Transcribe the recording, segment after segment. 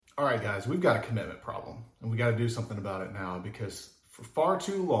All right, guys, we've got a commitment problem and we got to do something about it now because for far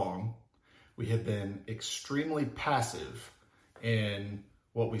too long, we have been extremely passive in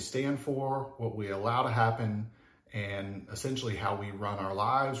what we stand for, what we allow to happen, and essentially how we run our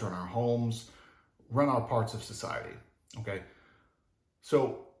lives, run our homes, run our parts of society. Okay.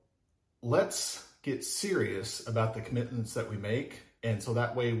 So let's get serious about the commitments that we make. And so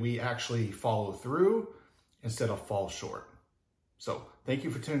that way we actually follow through instead of fall short. So thank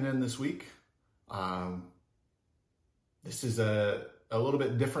you for tuning in this week. This is a little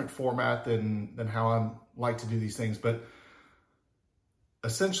bit different format than how I like to do these things, but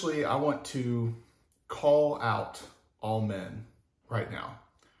essentially I want to call out all men right now.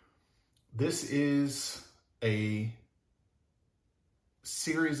 This is a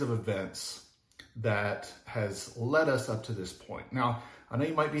series of events that has led us up to this point. Now, I know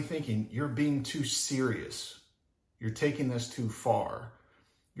you might be thinking, you're being too serious. You're taking this too far.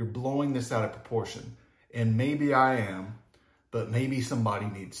 You're blowing this out of proportion. And maybe I am, but maybe somebody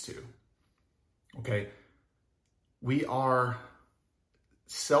needs to. Okay? We are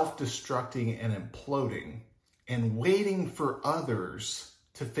self-destructing and imploding and waiting for others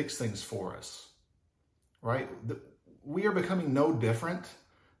to fix things for us. Right? We are becoming no different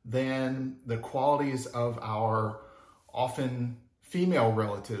than the qualities of our often female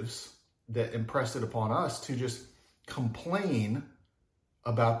relatives that impressed it upon us to just complain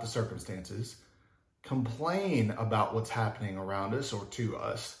about the circumstances, complain about what's happening around us or to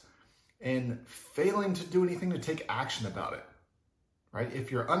us, and failing to do anything to take action about it, right?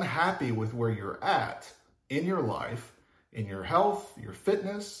 If you're unhappy with where you're at in your life, in your health, your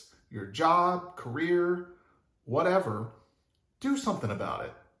fitness, your job, career, whatever, do something about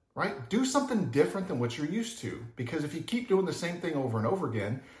it, right? Do something different than what you're used to. Because if you keep doing the same thing over and over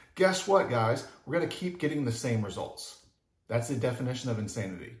again, guess what, guys? We're going to keep getting the same results. That's the definition of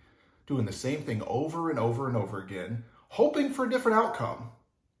insanity. Doing the same thing over and over and over again, hoping for a different outcome,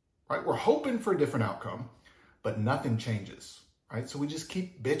 right? We're hoping for a different outcome, but nothing changes, right? So we just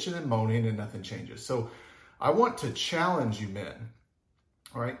keep bitching and moaning and nothing changes. So I want to challenge you men,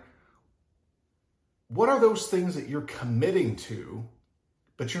 all right? What are those things that you're committing to,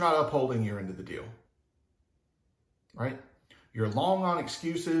 but you're not upholding your end of the deal, right? You're long on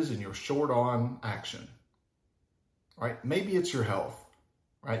excuses and you're short on action, right? Maybe it's your health,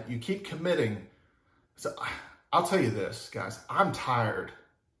 right? You keep committing. So I'll tell you this, guys, I'm tired.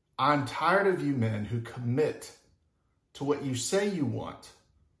 I'm tired of you men who commit to what you say you want,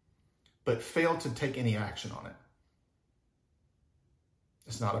 but fail to take any action on it.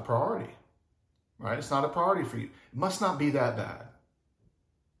 It's not a priority, right? It's not a priority for you. It must not be that bad.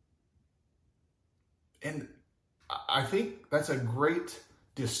 And I think that's a great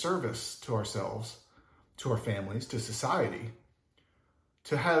disservice to ourselves, to our families, to society,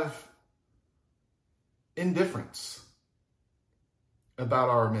 to have indifference about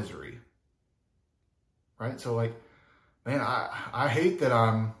our misery, right? So like, man, I hate that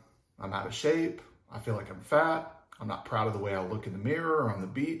I'm out of shape. I feel like I'm fat. I'm not proud of the way I look in the mirror or on the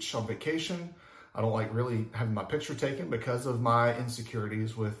beach on vacation. I don't like really having my picture taken because of my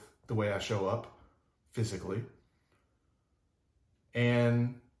insecurities with the way I show up physically.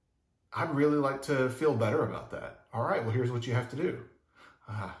 And I'd really like to feel better about that. All right, well, here's what you have to do.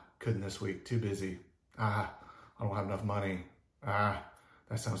 Couldn't this week, too busy. I don't have enough money. That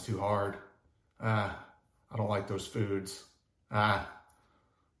sounds too hard. I don't like those foods. I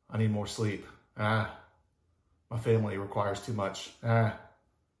need more sleep. My family requires too much.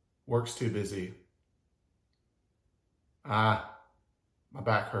 Work's too busy. My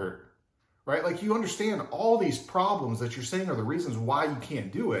back hurt. Right? Like you understand all these problems that you're saying are the reasons why you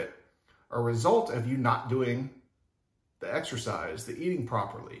can't do it are a result of you not doing the exercise, the eating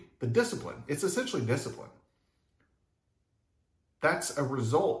properly, the discipline. It's essentially discipline. That's a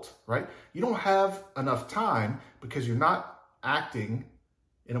result, right? You don't have enough time because you're not acting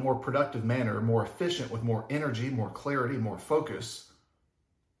in a more productive manner, more efficient, with more energy, more clarity, more focus,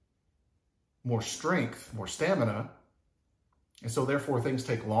 more strength, more stamina. And so therefore things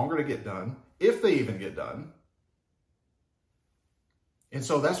take longer to get done, if they even get done. And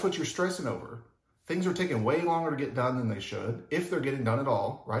so that's what you're stressing over. Things are taking way longer to get done than they should, if they're getting done at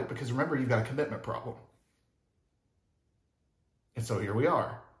all, right? Because remember, you've got a commitment problem. And so here we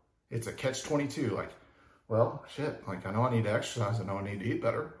are. It's a catch-22. Like, well, shit, like I know I need to exercise. I know I need to eat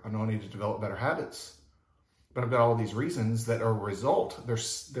better. I know I need to develop better habits. But I've got all these reasons that are a result.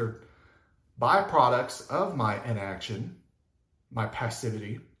 They're byproducts of my inaction, my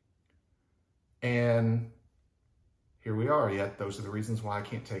passivity. And here we are, yet those are the reasons why I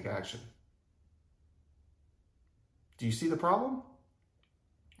can't take action. Do you see the problem?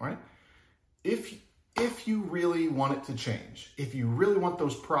 right? If you really want it to change, if you really want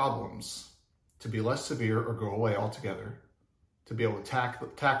those problems to be less severe or go away altogether, to be able to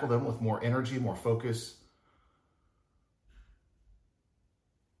tackle them with more energy, more focus,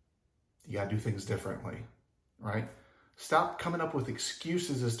 you got to do things differently, right? Stop coming up with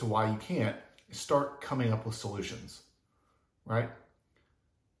excuses as to why you can't. Start coming up with solutions, right?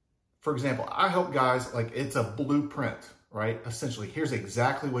 For example, I help guys, like it's a blueprint, right? Essentially, here's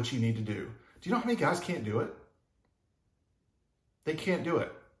exactly what you need to do. Do you know how many guys can't do it? They can't do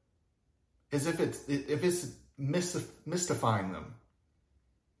it. As if it's mystifying them.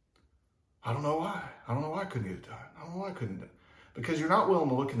 I don't know why. I don't know why I couldn't get it done. I don't know why I couldn't do it. Because you're not willing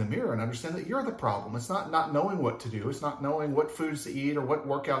to look in the mirror and understand that you're the problem. It's not knowing what to do. It's not knowing what foods to eat or what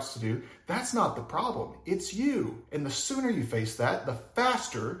workouts to do. That's not the problem. It's you. And the sooner you face that, the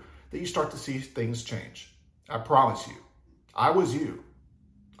faster that you start to see things change. I promise you. I was you.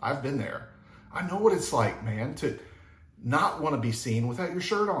 I've been there. I know what it's like, man, to not want to be seen without your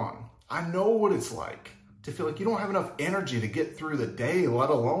shirt on. I know what it's like to feel like you don't have enough energy to get through the day, let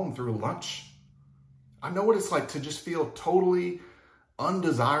alone through lunch. I know what it's like to just feel totally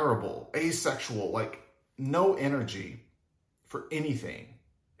undesirable, asexual, like no energy for anything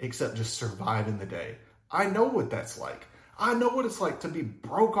except just surviving the day. I know what that's like. I know what it's like to be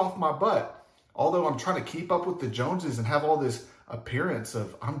broke off my butt. Although I'm trying to keep up with the Joneses and have all this appearance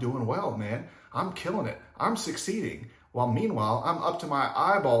of I'm doing well, man. I'm killing it. I'm succeeding. While meanwhile, I'm up to my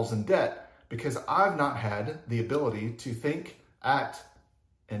eyeballs in debt because I've not had the ability to think, act,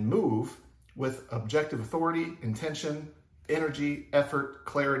 and move with objective authority, intention, energy, effort,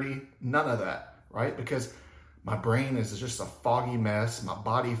 clarity, none of that, right? Because my brain is just a foggy mess. My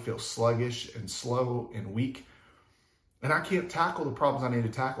body feels sluggish and slow and weak. And I can't tackle the problems I need to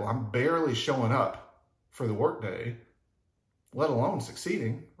tackle. I'm barely showing up for the workday, let alone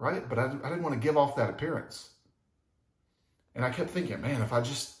succeeding, right? But I didn't want to give off that appearance. And I kept thinking, man, if I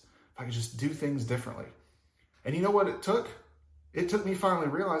could just do things differently. And you know what it took? It took me finally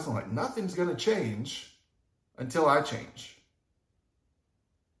realizing like nothing's going to change until I change.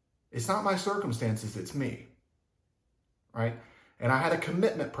 It's not my circumstances, it's me, right? And I had a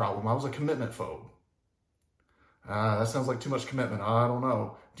commitment problem. I was a commitment phobe. That sounds like too much commitment. I don't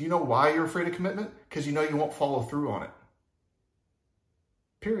know. Do you know why you're afraid of commitment? Because you know you won't follow through on it.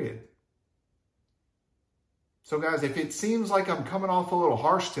 Period. So guys, if it seems like I'm coming off a little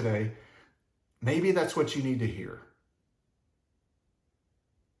harsh today, maybe that's what you need to hear.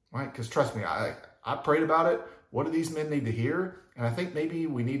 Right? Because trust me, I prayed about it. What do these men need to hear? And I think maybe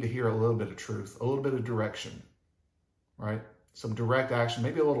we need to hear a little bit of truth, a little bit of direction, right? Some direct action,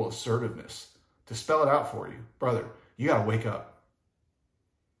 maybe a little assertiveness to spell it out for you. Brother, you got to wake up.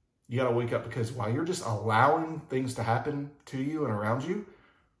 You got to wake up because while you're just allowing things to happen to you and around you,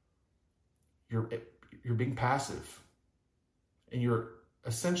 you're being passive. And you're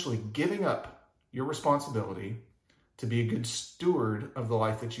essentially giving up your responsibility to be a good steward of the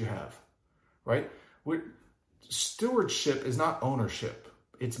life that you have, right? Stewardship is not ownership,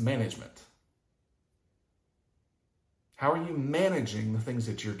 it's management. How are you managing the things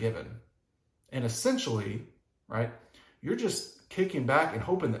that you're given? And essentially, right, you're just kicking back and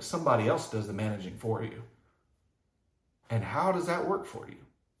hoping that somebody else does the managing for you. And how does that work for you?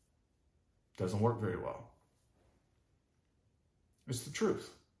 Doesn't work very well. It's the truth,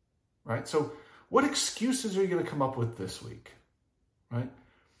 right? So what excuses are you going to come up with this week, right?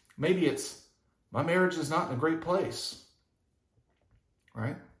 Maybe it's, my marriage is not in a great place,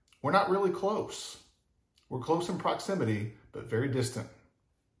 right? We're not really close. We're close in proximity, but very distant.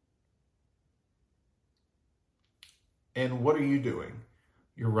 And what are you doing?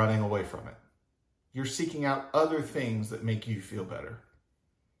 You're running away from it. You're seeking out other things that make you feel better.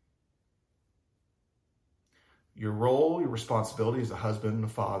 Your role, your responsibility as a husband, a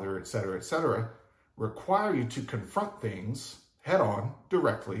father, etc., require you to confront things head on,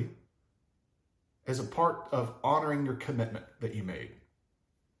 directly, as a part of honoring your commitment that you made.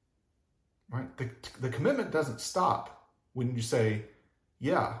 Right? The commitment doesn't stop when you say,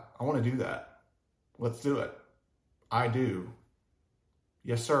 yeah, I want to do that. Let's do it. I do.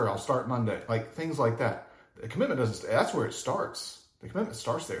 Yes, sir, I'll start Monday. Like things like that. The commitment doesn't, that's where it starts. The commitment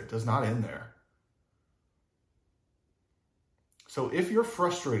starts there. It does not end there. So if you're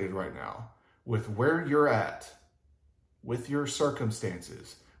frustrated right now with where you're at, with your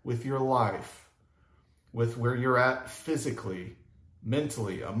circumstances, with your life, with where you're at physically,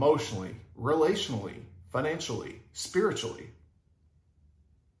 mentally, emotionally, relationally, financially, spiritually,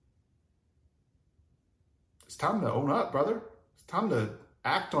 it's time to own up, brother. It's time to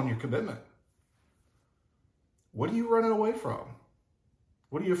act on your commitment. What are you running away from?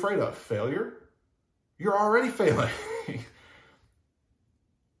 What are you afraid of? Failure? You're already failing.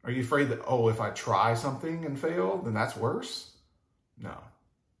 Are you afraid that, oh, if I try something and fail, then that's worse? No.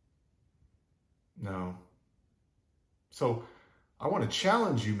 No. So I want to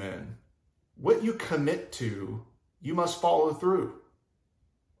challenge you, men. What you commit to, you must follow through.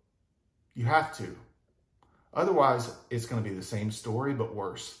 You have to. Otherwise, it's going to be the same story, but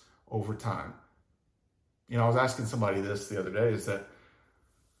worse over time. I was asking somebody this the other day, is that,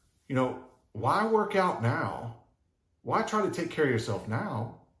 why work out now? Why try to take care of yourself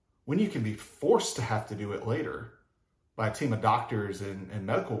now when you can be forced to have to do it later by a team of doctors and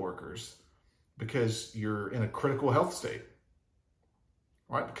medical workers because you're in a critical health state,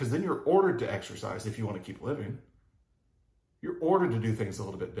 right? Because then you're ordered to exercise if you want to keep living. You're ordered to do things a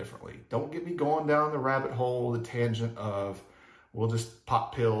little bit differently. Don't get me going down the rabbit hole, the tangent of we'll just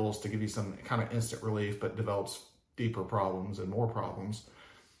pop pills to give you some kind of instant relief, but develops deeper problems and more problems.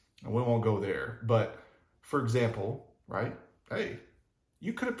 And we won't go there. But for example, right? Hey,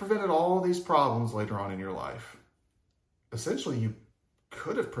 you could have prevented all these problems later on in your life. Essentially, you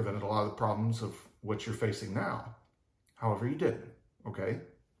could have prevented a lot of the problems of what you're facing now. However, you didn't. Okay?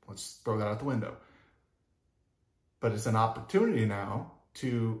 Let's throw that out the window. But it's an opportunity now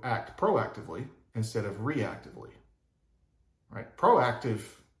to act proactively instead of reactively. Right? Proactive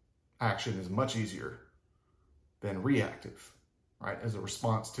action is much easier than reactive, right? As a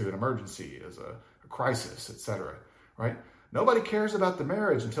response to an emergency, as a crisis, etc. Right? Nobody cares about the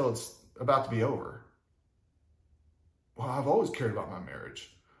marriage until it's about to be over. Well, I've always cared about my marriage.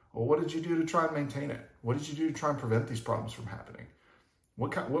 Well, what did you do to try and maintain it? What did you do to try and prevent these problems from happening?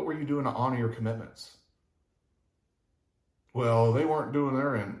 What were you doing to honor your commitments? Well, they weren't doing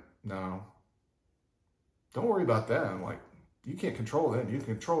their end. No. Don't worry about them. You can't control them. You can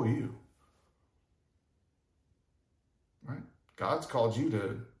control you. Right? God's called you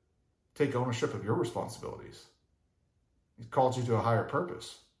to take ownership of your responsibilities. He's called you to a higher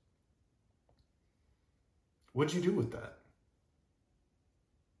purpose. What'd you do with that?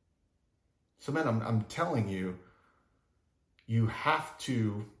 So, man, I'm telling you, you have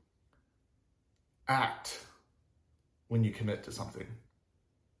to act when you commit to something.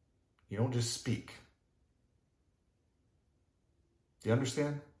 You don't just speak. Do you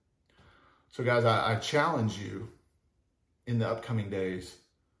understand? So, guys, I challenge you in the upcoming days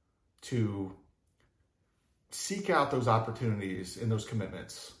to seek out those opportunities and those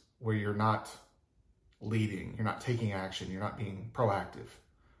commitments where you're not leading, you're not taking action, you're not being proactive.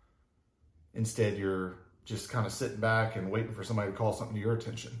 Instead, you're just kind of sitting back and waiting for somebody to call something to your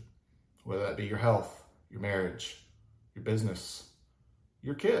attention, whether that be your health, your marriage, your business,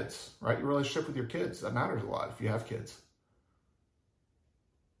 your kids, right? Your relationship with your kids. That matters a lot if you have kids.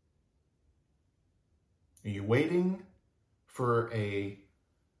 Are you waiting for a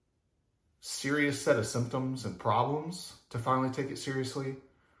serious set of symptoms and problems to finally take it seriously?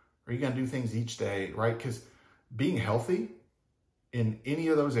 Or are you going to do things each day, right? Because being healthy in any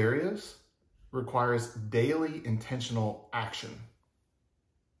of those areas requires daily intentional action.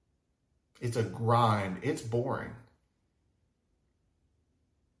 It's a grind. It's boring.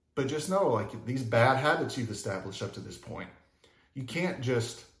 But just know, these bad habits you've established up to this point, you can't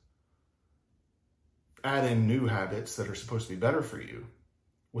just add in new habits that are supposed to be better for you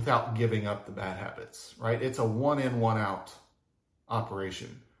without giving up the bad habits, right? It's a one in, one out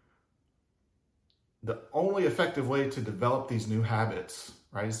operation. The only effective way to develop these new habits,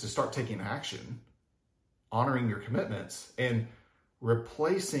 right, is to start taking action, honoring your commitments, and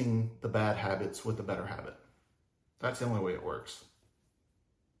replacing the bad habits with a better habit. That's the only way it works,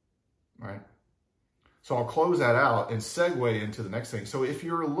 right? So I'll close that out and segue into the next thing. So if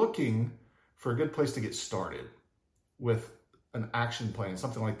you're looking for a good place to get started with an action plan,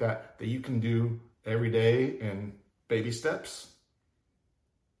 something like that you can do every day in baby steps,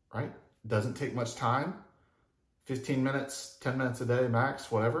 right? Doesn't take much time, 15 minutes, 10 minutes a day max,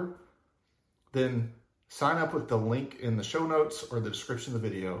 whatever. Then sign up with the link in the show notes or the description of the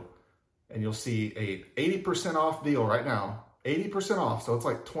video, and you'll see a 80% off deal right now. 80% off, so it's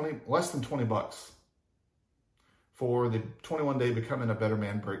less than $20 for the 21-day Becoming a Better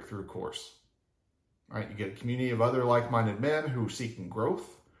Man Breakthrough course. Right? You get a community of other like-minded men who are seeking growth,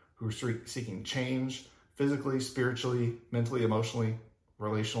 who are seeking change physically, spiritually, mentally, emotionally,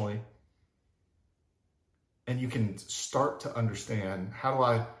 relationally. And you can start to understand, how do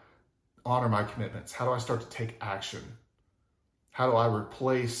I honor my commitments? How do I start to take action? How do I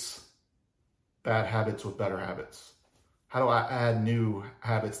replace bad habits with better habits? How do I add new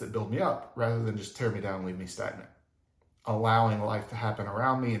habits that build me up rather than just tear me down and leave me stagnant? Allowing life to happen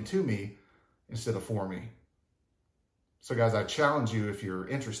around me and to me instead of for me. So guys, I challenge you, if you're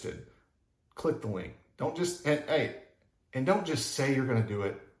interested, click the link. Don't just, and don't just say you're going to do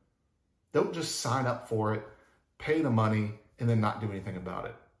it. Don't just sign up for it, pay the money, and then not do anything about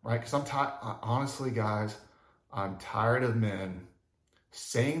it, right? Because honestly, guys, I'm tired of men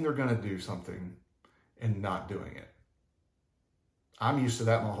saying they're going to do something and not doing it. I'm used to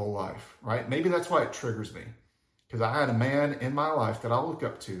that my whole life, right? Maybe that's why it triggers me, because I had a man in my life that I look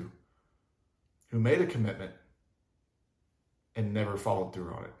up to who made a commitment and never followed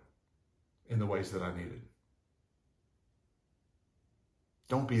through on it in the ways that I needed.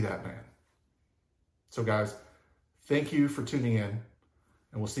 Don't be that man. So guys, thank you for tuning in,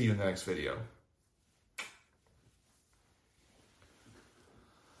 and we'll see you in the next video.